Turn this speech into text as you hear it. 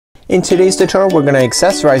In today's tutorial, we're going to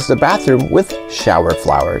accessorize the bathroom with shower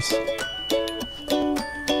flowers.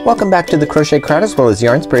 Welcome back to the Crochet Crowd as well as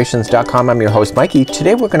Yarnspirations.com. I'm your host Mikey.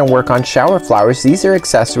 Today we're going to work on shower flowers. These are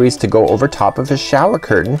accessories to go over top of a shower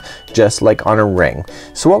curtain, just like on a ring.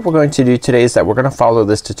 So what we're going to do today is that we're going to follow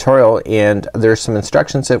this tutorial, and there's some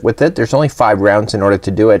instructions with it. There's only 5 rounds in order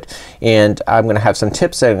to do it, and I'm going to have some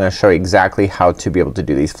tips that I'm going to show you exactly how to be able to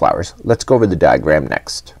do these flowers. Let's go over the diagram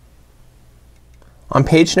next. On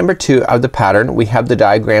page number 2 of the pattern we have the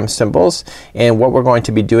diagram symbols, and what we're going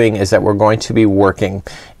to be doing is that we're going to be working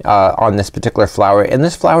on this particular flower, and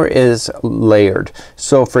this flower is layered.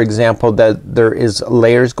 So for example, that there is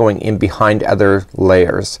layers going in behind other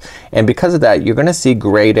layers, and because of that you're gonna see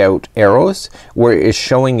grayed out arrows where it's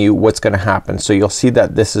showing you what's gonna happen. So you'll see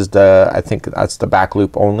that this is the, I think that's the back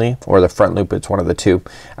loop only, or the front loop, it's one of the two.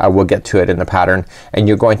 We'll get to it in the pattern, and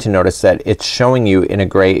you're going to notice that it's showing you in a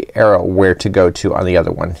gray arrow where to go to on the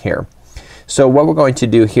other one here. So what we're going to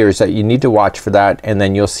do here is that you need to watch for that, and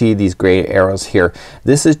then you'll see these gray arrows here.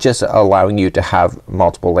 This is just allowing you to have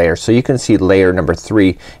multiple layers. So you can see layer number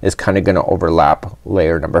 3 is kind of gonna overlap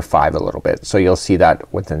layer number 5 a little bit. So you'll see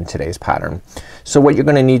that within today's pattern. So what you're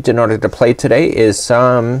gonna need in order to play today is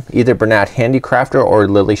some either Bernat Handicrafter or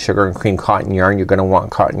Lily Sugar and Cream cotton yarn. You're gonna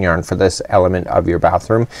want cotton yarn for this element of your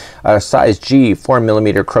bathroom. Size G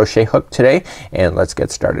 4mm crochet hook today, and let's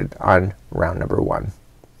get started on round number 1.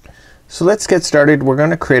 So let's get started. We're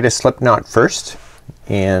gonna create a slip knot first,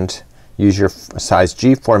 and use your size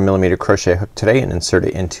G 4mm crochet hook today and insert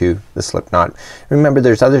it into the slip knot. Remember,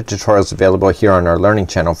 there's other tutorials available here on our learning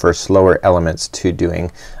channel for slower elements to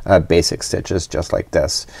doing basic stitches just like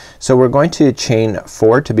this. So we're going to chain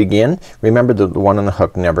 4 to begin. Remember the one on the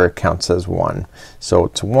hook never counts as 1. So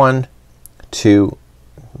it's 1, 2,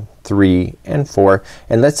 3 and 4,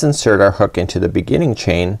 and let's insert our hook into the beginning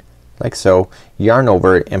chain like so, yarn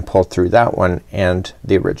over it and pull through that one and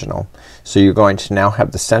the original. So you're going to now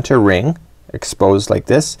have the center ring exposed like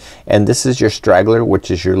this, and this is your straggler, which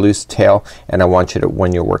is your loose tail, and I want you to,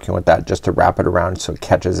 when you're working with that, just to wrap it around so it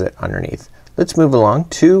catches it underneath. Let's move along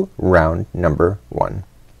to round number 1.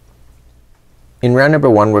 In round number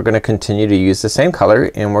 1 we're gonna continue to use the same color,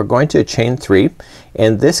 and we're going to chain 3,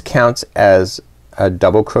 and this counts as a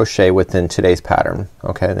double crochet within today's pattern.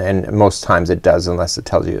 Okay, and most times it does unless it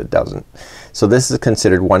tells you it doesn't. So this is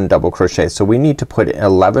considered 1 double crochet. So we need to put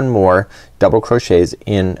 11 more double crochets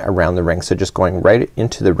in around the ring. So just going right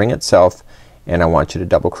into the ring itself, and I want you to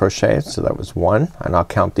double crochet. So that was 1, and I'll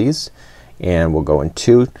count these, and we'll go in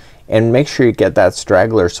 2, and make sure you get that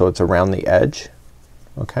straggler so it's around the edge.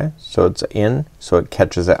 Okay, so it's in so it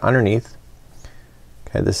catches it underneath.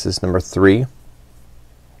 Okay, this is number 3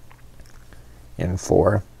 and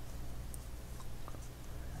 4,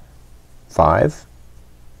 5,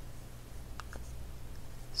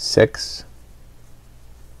 6,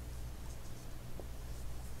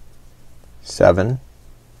 7,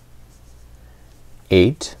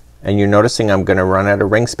 8, and you're noticing I'm gonna run out of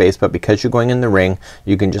ring space, but because you're going in the ring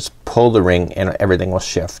you can just pull the ring and everything will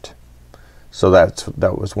shift. So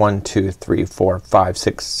that was 1, 2, 3, 4, 5,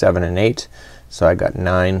 6, 7 and 8. So I got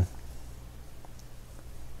 9,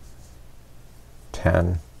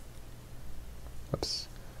 10, oops,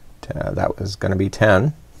 that was gonna be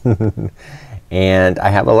 10 and I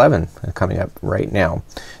have 11 coming up right now.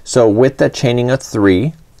 So with the chaining of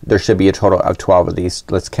 3 there should be a total of 12 of these.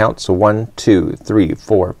 Let's count. So 1, 2, 3,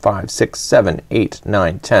 4, 5, 6, 7, 8,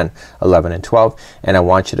 9, 10, 11 and 12, and I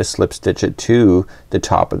want you to slip stitch it to the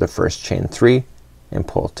top of the first chain 3 and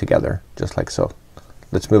pull together just like so.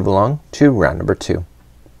 Let's move along to round number 2.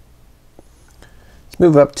 Let's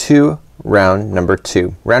move up to round number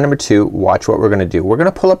 2. Round number 2, watch what we're gonna do. We're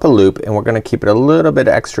gonna pull up a loop, and we're gonna keep it a little bit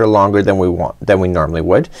extra longer than we normally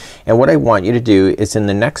would. And what I want you to do is in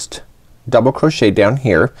the next double crochet down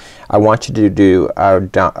here, I want you to do a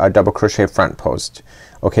double crochet front post.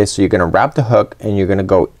 Okay, so you're gonna wrap the hook and you're gonna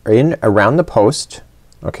go in around the post.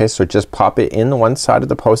 Okay, so just pop it in the one side of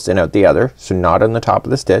the post and out the other, so not on the top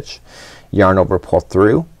of the stitch. Yarn over, pull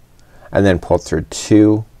through, and then pull through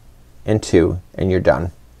 2 and 2, and you're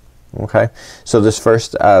done. Okay, so this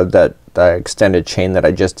first the extended chain that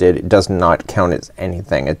I just did, it does not count as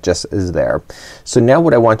anything, it just is there. So now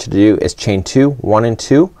what I want you to do is chain 2, 1 and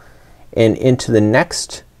 2, and into the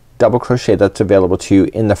next double crochet that's available to you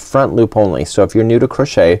in the front loop only. So if you're new to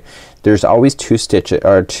crochet, there's always 2 stitches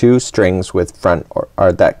or 2 strings with front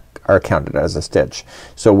or that are counted as a stitch.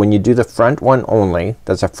 So when you do the front one only,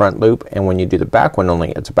 that's a front loop, and when you do the back one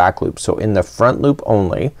only, it's a back loop. So in the front loop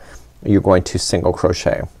only you're going to single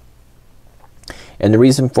crochet. And the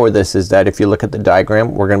reason for this is that if you look at the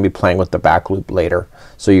diagram, we're gonna be playing with the back loop later.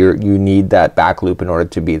 So you need that back loop in order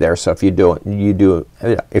to be there. So if you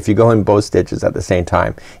go in both stitches at the same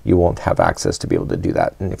time, you won't have access to be able to do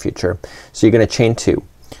that in the future. So you're gonna chain 2.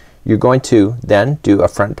 You're going to then do a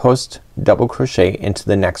front post double crochet into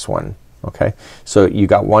the next one. Okay, so you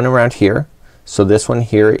got one around here. So this one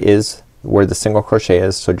here is where the single crochet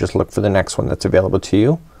is. So just look for the next one that's available to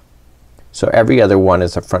you. So every other one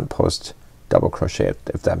is a front post double crochet,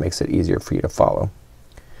 if that makes it easier for you to follow.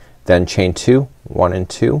 Then chain 2, 1 and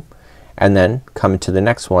 2, and then come to the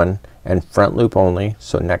next one and front loop only.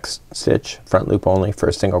 So next stitch, front loop only for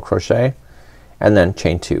a single crochet, and then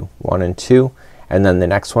chain 2, 1 and 2, and then the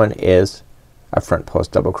next one is a front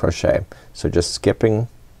post double crochet. So just skipping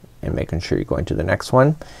and making sure you're going to the next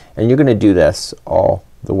one, and you're gonna do this all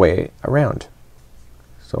the way around.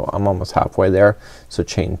 So I'm almost halfway there. So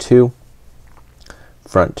chain 2,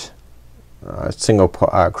 front single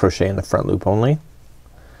crochet in the front loop only,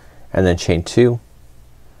 and then chain 2,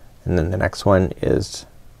 and then the next one is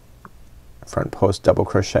front post double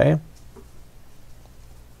crochet,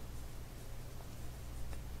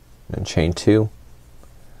 and chain 2.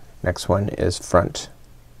 Next one is front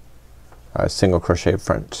single crochet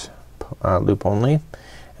front loop only,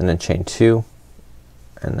 and then chain 2,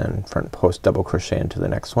 and then front post double crochet into the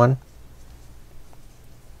next one,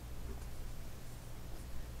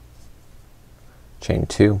 chain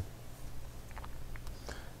 2,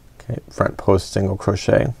 okay, front post single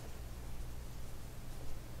crochet,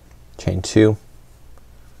 chain 2,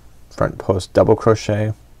 front post double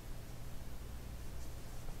crochet,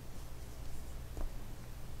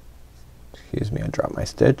 excuse me, I dropped my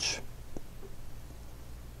stitch,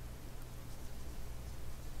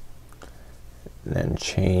 and then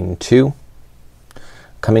chain 2.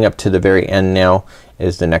 Coming up to the very end now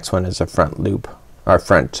is the next one is a front loop, or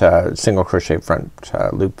front single crochet front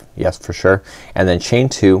loop, yes for sure, and then chain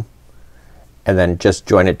 2, and then just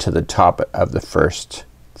join it to the top of the first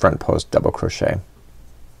front post double crochet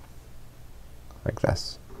like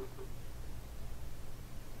this.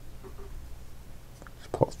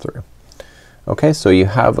 Just pull through. Okay, so you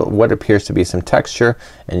have what appears to be some texture,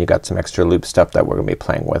 and you got some extra loop stuff that we're gonna be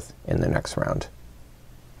playing with in the next round.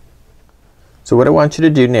 So what I want you to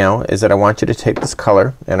do now is that I want you to take this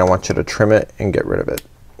color and I want you to trim it and get rid of it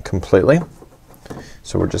completely.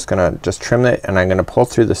 So we're just gonna trim it, and I'm gonna pull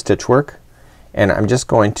through the stitch work, and I'm just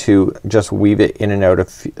going to weave it in and out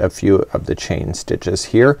of a few of the chain stitches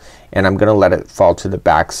here, and I'm gonna let it fall to the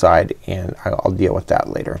back side, and I'll deal with that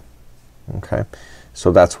later. Okay,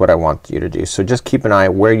 so that's what I want you to do. So just keep an eye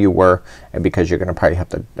where you were, and because you're gonna probably have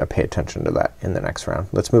to pay attention to that in the next round.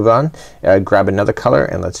 Let's move on. Grab another color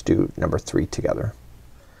and let's do number 3 together.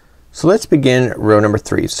 So let's begin row number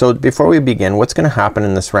 3. So before we begin, what's gonna happen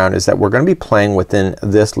in this round is that we're gonna be playing within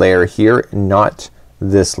this layer here, not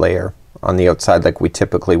this layer on the outside like we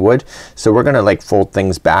typically would. So we're gonna like fold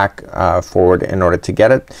things back forward in order to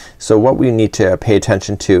get it. So what we need to pay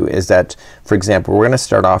attention to is that, for example, we're gonna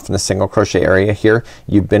start off in the single crochet area here.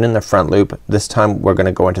 You've been in the front loop. This time we're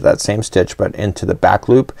gonna go into that same stitch but into the back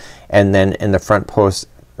loop, and then in the front post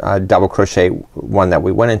double crochet one that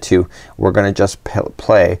we went into, we're gonna just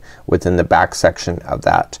play within the back section of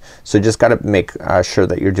that. So just gotta make sure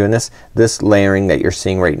that you're doing this. This layering that you're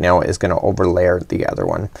seeing right now is gonna overlayer the other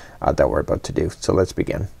one that we're about to do. So let's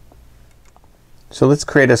begin. So let's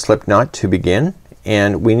create a slip knot to begin,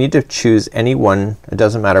 and we need to choose any one. It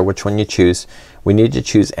doesn't matter which one you choose. We need to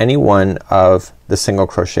choose any one of the single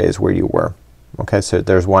crochets where you were. Okay, so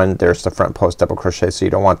there's one, there's the front post double crochet, so you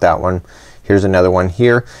don't want that one. Here's another one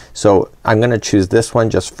here. So I'm gonna choose this one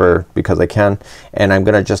just because I can, and I'm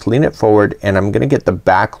gonna just lean it forward, and I'm gonna get the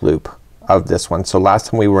back loop of this one. So last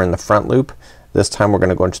time we were in the front loop, this time we're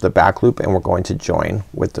gonna go into the back loop, and we're going to join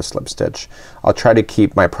with the slip stitch. I'll try to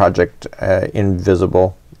keep my project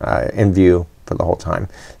invisible in view for the whole time.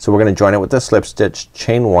 So we're gonna join it with the slip stitch,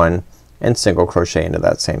 chain 1, and single crochet into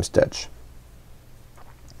that same stitch.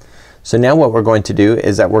 So now what we're going to do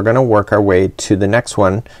is that we're gonna work our way to the next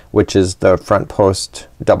one, which is the front post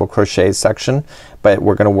double crochet section, but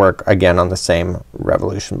we're gonna work again on the same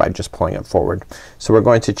revolution by just pulling it forward. So we're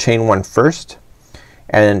going to chain 1 first,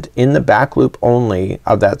 and in the back loop only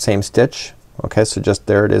of that same stitch, okay, so just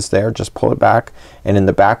there it is there, just pull it back, and in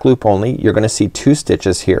the back loop only you're gonna see 2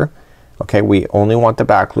 stitches here. Okay, we only want the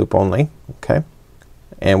back loop only. Okay,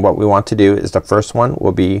 and what we want to do is the first one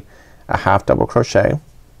will be a half double crochet.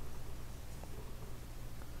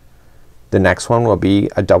 The next one will be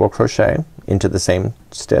a double crochet into the same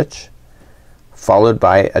stitch, followed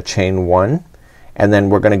by a chain 1, and then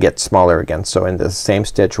we're gonna get smaller again. So in the same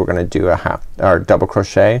stitch we're gonna do a half or double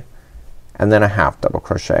crochet, and then a half double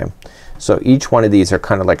crochet. So each one of these are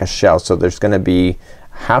kind of like a shell. So there's gonna be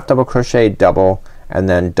half double crochet, double, and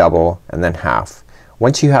then double, and then half.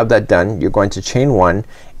 Once you have that done, you're going to chain one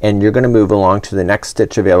and you're gonna move along to the next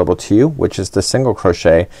stitch available to you, which is the single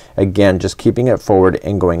crochet. Again, just keeping it forward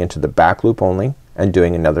and going into the back loop only and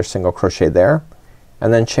doing another single crochet there,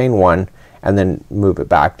 and then chain one and then move it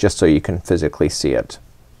back just so you can physically see it.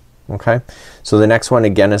 Okay, so the next one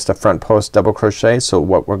again is the front post double crochet. So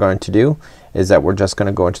what we're going to do is that we're just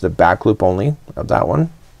gonna go into the back loop only of that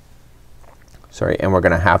one. Sorry, and we're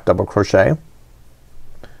gonna half double crochet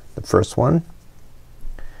the first one,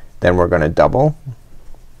 then we're gonna double,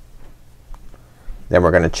 then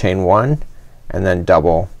we're gonna chain one and then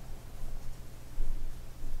double,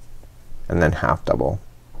 and then half double,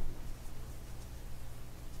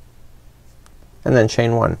 and then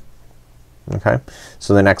chain one. Okay,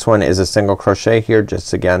 so the next one is a single crochet here.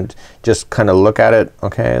 Just again, just kind of look at it.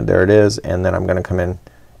 Okay, there it is, and then I'm gonna come in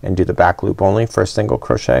and do the back loop only for a single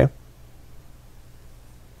crochet,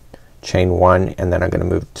 chain one, and then I'm gonna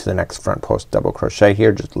move to the next front post double crochet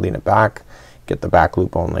here. Just lean it back, get the back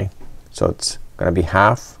loop only. So it's gonna be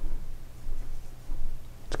half,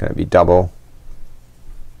 it's gonna be double,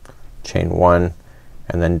 chain one,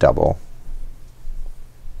 and then double,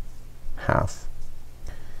 half.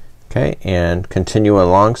 Okay, and continue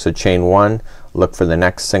along. So chain one, look for the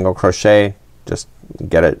next single crochet, just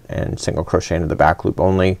get it and single crochet into the back loop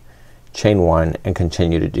only, chain one, and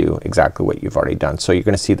continue to do exactly what you've already done. So you're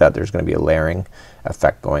gonna see that there's gonna be a layering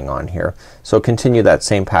effect going on here. So continue that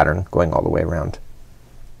same pattern going all the way around.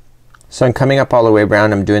 So I'm coming up all the way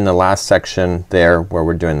around. I'm doing the last section there where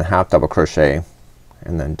we're doing the half double crochet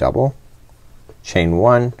and then double, chain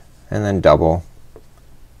one, and then double,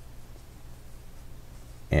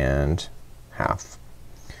 and half.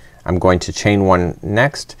 I'm going to chain one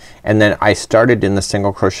next, and then I started in the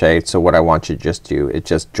single crochet. So what I want you to just do is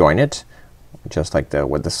just join it just like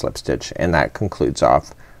with the slip stitch, and that concludes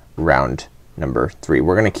off round number 3.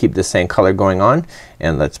 We're gonna keep the same color going on,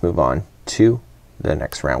 and let's move on to the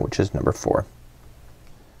next round, which is number 4.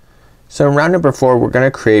 So in round number 4 we're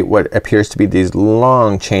gonna create what appears to be these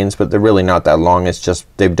long chains, but they're really not that long. It's just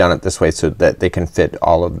they've done it this way so that they can fit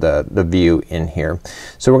all of the view in here.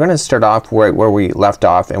 So we're gonna start off where we left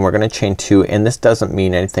off, and we're gonna chain 2, and this doesn't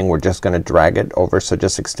mean anything. We're just gonna drag it over, so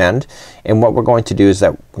just extend. And what we're going to do is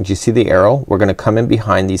that when you see the arrow, we're gonna come in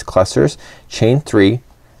behind these clusters, chain 3,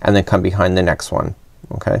 and then come behind the next one.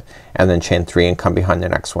 Okay, and then chain 3 and come behind the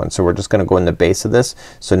next one. So we're just gonna go in the base of this.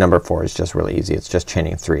 So number 4 is just really easy. It's just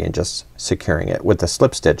chaining 3 and just securing it with the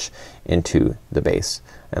slip stitch into the base.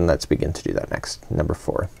 And let's begin to do that next, number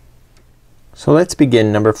 4. So let's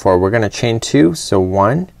begin number 4. We're gonna chain 2, so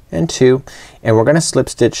 1 and 2, and we're gonna slip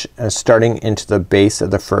stitch starting into the base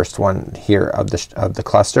of the first one here of the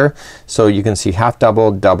cluster. So you can see half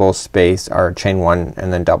double, double, space, or chain 1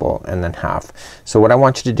 and then double and then half. So what I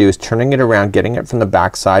want you to do is turning it around, getting it from the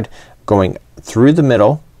back side, going through the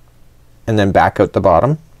middle and then back out the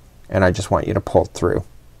bottom, and I just want you to pull through.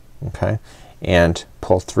 Okay, and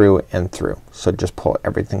pull through and through. So just pull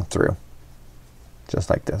everything through just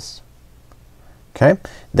like this. Okay,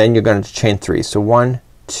 then you're going to chain 3. So 1,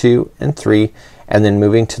 2 and 3, and then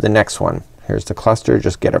moving to the next one. Here's the cluster.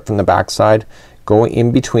 Just get it from the back side, go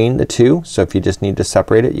in between the two. So if you just need to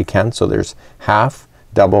separate it, you can. So there's half,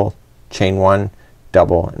 double, chain 1,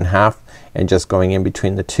 double, and half, and just going in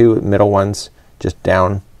between the two middle ones, just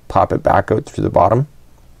down, pop it back out through the bottom,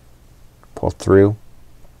 pull through.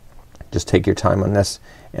 Just take your time on this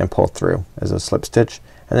and pull through as a slip stitch,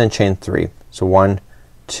 and then chain 3. So 1,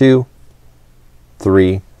 2,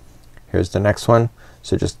 3. Here's the next one.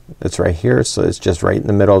 So just it's right here, so it's just right in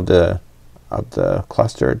the middle of the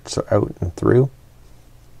cluster. So out and through.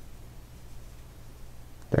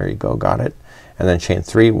 There you go, got it. And then chain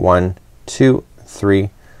 3, 1, 2, 3.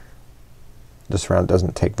 This round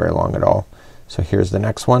doesn't take very long at all. So here's the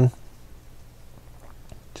next one,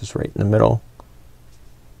 just right in the middle.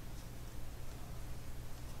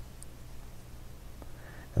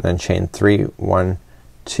 And then chain 3, 1,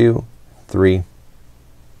 2, 3.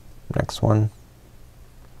 Next one.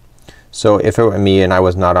 So if it were me and I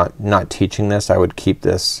was not teaching this, I would keep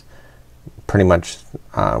this pretty much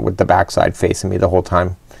with the back side facing me the whole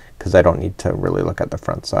time, because I don't need to really look at the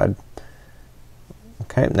front side.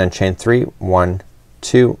 Okay, and then chain 3, 1,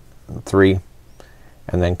 2, 3,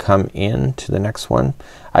 and then come in to the next one.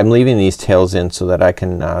 I'm leaving these tails in so that I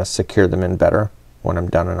can secure them in better when I'm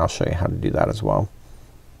done, and I'll show you how to do that as well.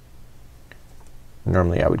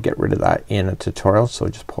 Normally I would get rid of that in a tutorial, so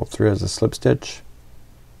just pull through as a slip stitch,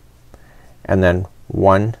 and then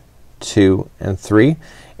 1, 2 and 3,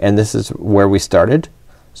 and this is where we started.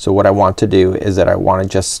 So what I want to do is that I want to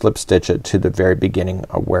just slip stitch it to the very beginning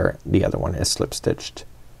of where the other one is slip stitched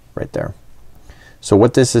right there. So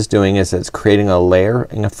what this is doing is it's creating a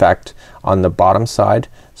layering effect on the bottom side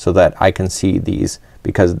so that I can see these,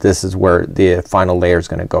 because this is where the final layer is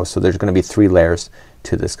going to go. So there's going to be 3 layers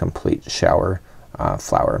to this complete shower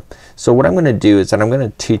flower. So what I'm going to do is that I'm going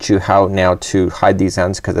to teach you how now to hide these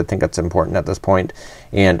ends, because I think that's important at this point.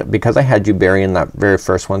 And because I had you bury in that very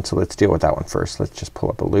first one, so let's deal with that one first. Let's just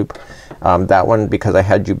pull up a loop. That one, because I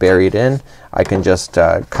had you buried in, I can just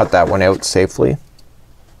cut that one out safely.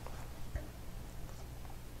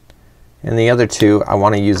 And the other 2, I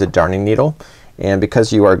want to use a darning needle, and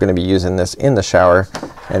because you are going to be using this in the shower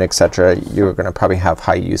and etc., you're going to probably have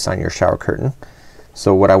high use on your shower curtain.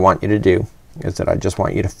 So what I want you to do is that I just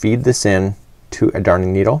want you to feed this in to a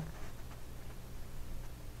darning needle,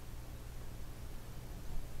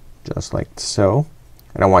 just like so,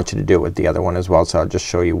 and I want you to do it with the other one as well, so I'll just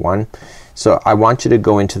show you one. So I want you to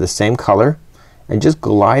go into the same color and just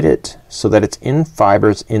glide it so that it's in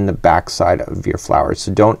fibers in the back side of your flower.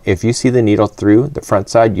 So don't, if you see the needle through the front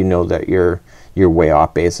side, you know that you're way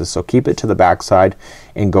off basis. So keep it to the back side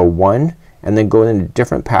and go 1 and then go in a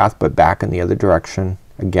different path but back in the other direction.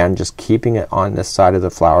 Again, just keeping it on this side of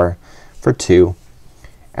the flower for 2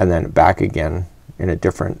 and then back again in a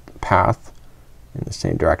different path in the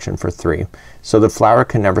same direction for 3. So the flower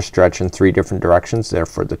can never stretch in 3 different directions,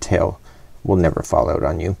 therefore the tail will never fall out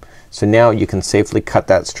on you. So now you can safely cut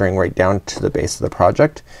that string right down to the base of the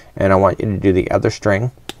project, and I want you to do the other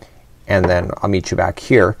string, and then I'll meet you back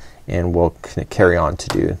here and we'll carry on to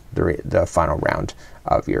do the final round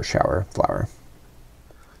of your shower flower.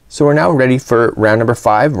 So we're now ready for round number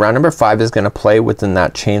 5. Round number 5 is going to play within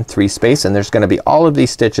that chain 3 space, and there's going to be all of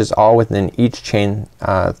these stitches all within each chain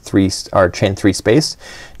 3 space.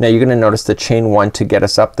 Now you're going to notice the chain 1 to get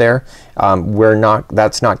us up there.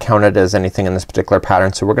 That's not counted as anything in this particular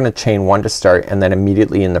pattern, so we're going to chain 1 to start, and then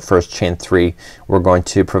immediately in the first chain 3 we're going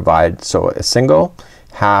to provide a single,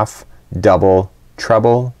 half, double,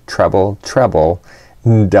 treble, treble, treble,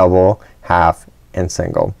 double, half, and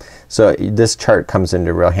single. So this chart comes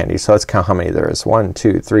into real handy. So let's count how many there is. 1,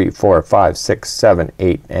 2, 3, 4, 5, 6, 7,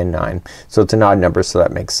 8, and 9. So it's an odd number, so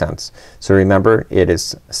that makes sense. So remember, it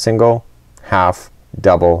is single, half,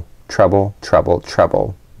 double, treble, treble,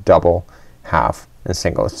 treble, double, half, and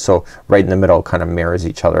single. So right in the middle kind of mirrors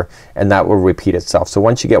each other, and that will repeat itself. So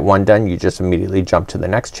once you get one done, you just immediately jump to the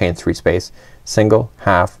next chain 3 space, single,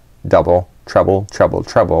 half, double, treble, treble,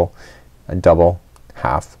 treble, a double,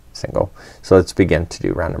 half, single. So let's begin to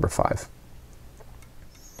do round number 5.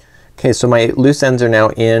 Okay, so my loose ends are now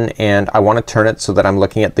in, and I want to turn it so that I'm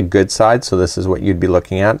looking at the good side. So this is what you'd be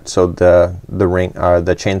looking at. So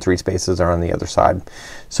the chain 3 spaces are on the other side.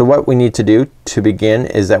 So what we need to do to begin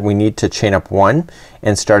is that we need to chain up 1,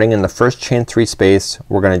 and starting in the first chain 3 space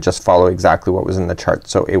we're going to just follow exactly what was in the chart.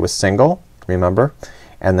 So it was single, remember,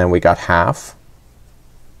 and then we got half,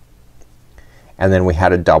 and then we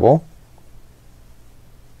had a double,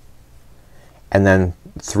 and then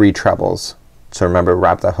 3 trebles. So remember,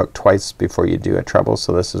 wrap that hook twice before you do a treble.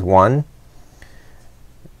 So this is 1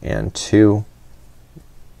 and 2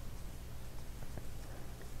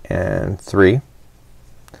 and 3,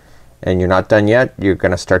 and you're not done yet. You're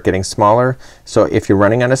gonna start getting smaller. So if you're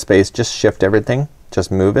running out of space, just shift everything, just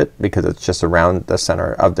move it, because it's just around the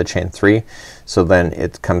center of the chain 3. So then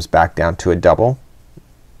it comes back down to a double,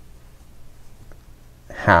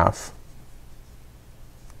 half,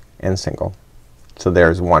 and single. So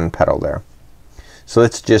there's 1 petal there. So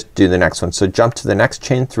let's just do the next one. So jump to the next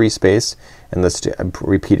chain 3 space, and let's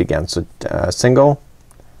repeat again. So single,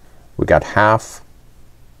 we got half,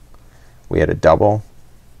 we had a double,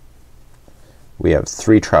 we have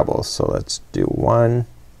 3 trebles. So let's do 1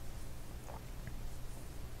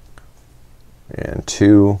 and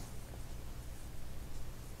 2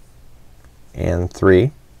 and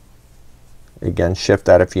 3. Again, shift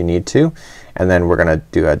that if you need to, and then we're gonna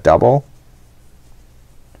do a double,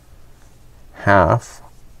 half,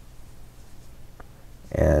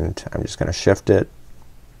 and I'm just gonna shift it,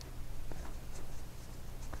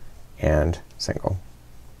 and single.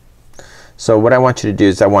 So what I want you to do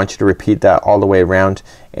is I want you to repeat that all the way around,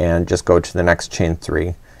 and just go to the next chain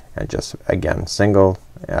 3 and just again single,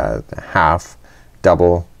 half,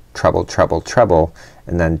 double, treble, treble, treble,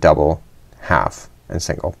 and then double, half, and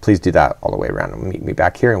single. Please do that all the way around, and meet me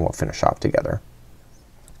back here and we'll finish off together.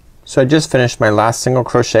 So I just finished my last single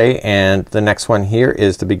crochet, and the next one here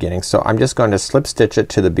is the beginning. So I'm just going to slip stitch it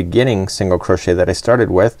to the beginning single crochet that I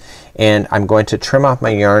started with, and I'm going to trim off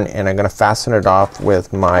my yarn, and I'm going to fasten it off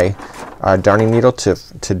with my darning needle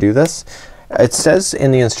to do this. It says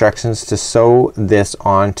in the instructions to sew this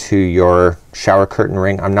onto your shower curtain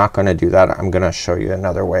ring. I'm not gonna do that. I'm gonna show you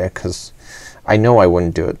another way because I know I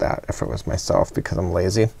wouldn't do it that if it was myself because I'm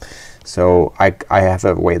lazy. So I have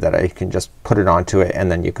a way that I can just put it onto it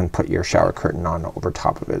and then you can put your shower curtain on over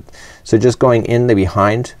top of it. So just going in the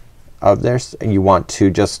behind of this, you want to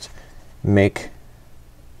just make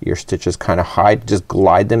your stitches kind of hide. Just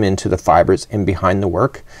glide them into the fibers in behind the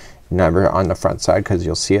work, never on the front side because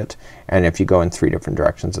you'll see it. And if you go in 3 different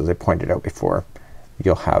directions as I pointed out before,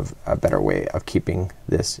 you'll have a better way of keeping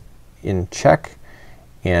this in check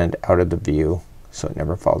and out of the view so it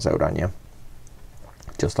never falls out on you.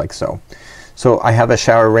 Just like so. So I have a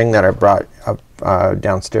shower ring that I brought up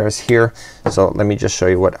downstairs here. So let me just show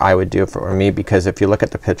you what I would do if it were me, because if you look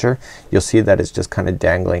at the picture you'll see that it's just kind of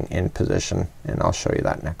dangling in position, and I'll show you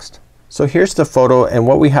that next. So here's the photo, and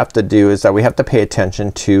what we have to do is that we have to pay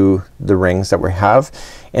attention to the rings that we have.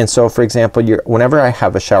 And so for example, whenever I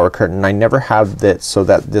have a shower curtain, I never have this so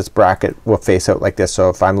that this bracket will face out like this. So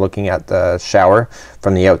if I'm looking at the shower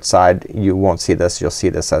from the outside, you won't see this, you'll see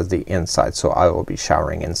this as the inside. So I will be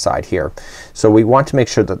showering inside here. So we want to make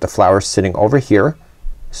sure that the flower is sitting over here,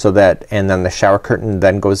 so that, and then the shower curtain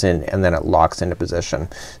then goes in and then it locks into position.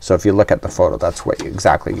 So if you look at the photo, that's what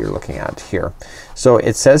exactly you're looking at here. So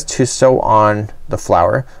it says to sew on the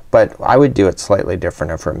flower, but I would do it slightly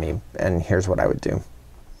different if it were me, and here's what I would do.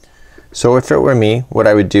 So if it were me, what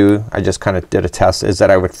I would do, I just kind of did a test, is that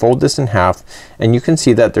I would fold this in half, and you can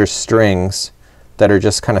see that there's strings that are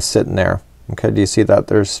just kind of sitting there. Okay, do you see that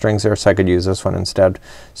there's strings there? So I could use this one instead.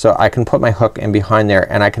 So I can put my hook in behind there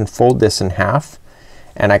and I can fold this in half,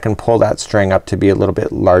 and I can pull that string up to be a little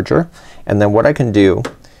bit larger, and then what I can do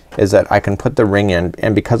is that I can put the ring in,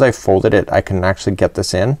 and because I folded it I can actually get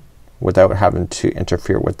this in without having to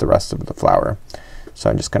interfere with the rest of the flower. So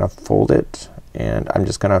I'm just gonna fold it and I'm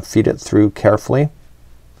just gonna feed it through carefully.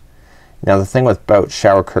 Now the thing about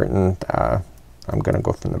shower curtain, I'm gonna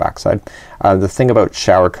go from the back side. The thing about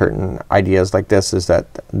shower curtain ideas like this is that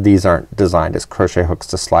these aren't designed as crochet hooks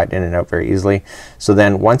to slide in and out very easily. So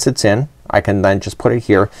then once it's in, I can then just put it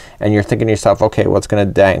here, and you're thinking to yourself, okay, well it's gonna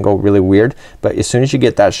dangle really weird, but as soon as you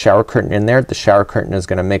get that shower curtain in there, the shower curtain is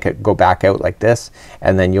gonna make it go back out like this,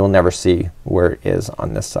 and then you'll never see where it is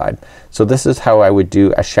on this side. So this is how I would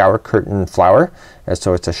do a shower curtain flower.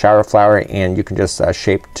 So it's a shower flower, and you can just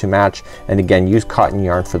shape to match, and again use cotton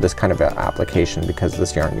yarn for this kind of application, because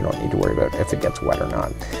this yarn you don't need to worry about if it gets wet or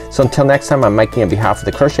not. So until next time, I'm Mikey on behalf of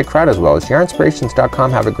the Crochet Crowd as well as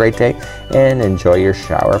Yarnspirations.com. Have a great day and enjoy your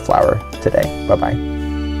shower flower today. Bye bye.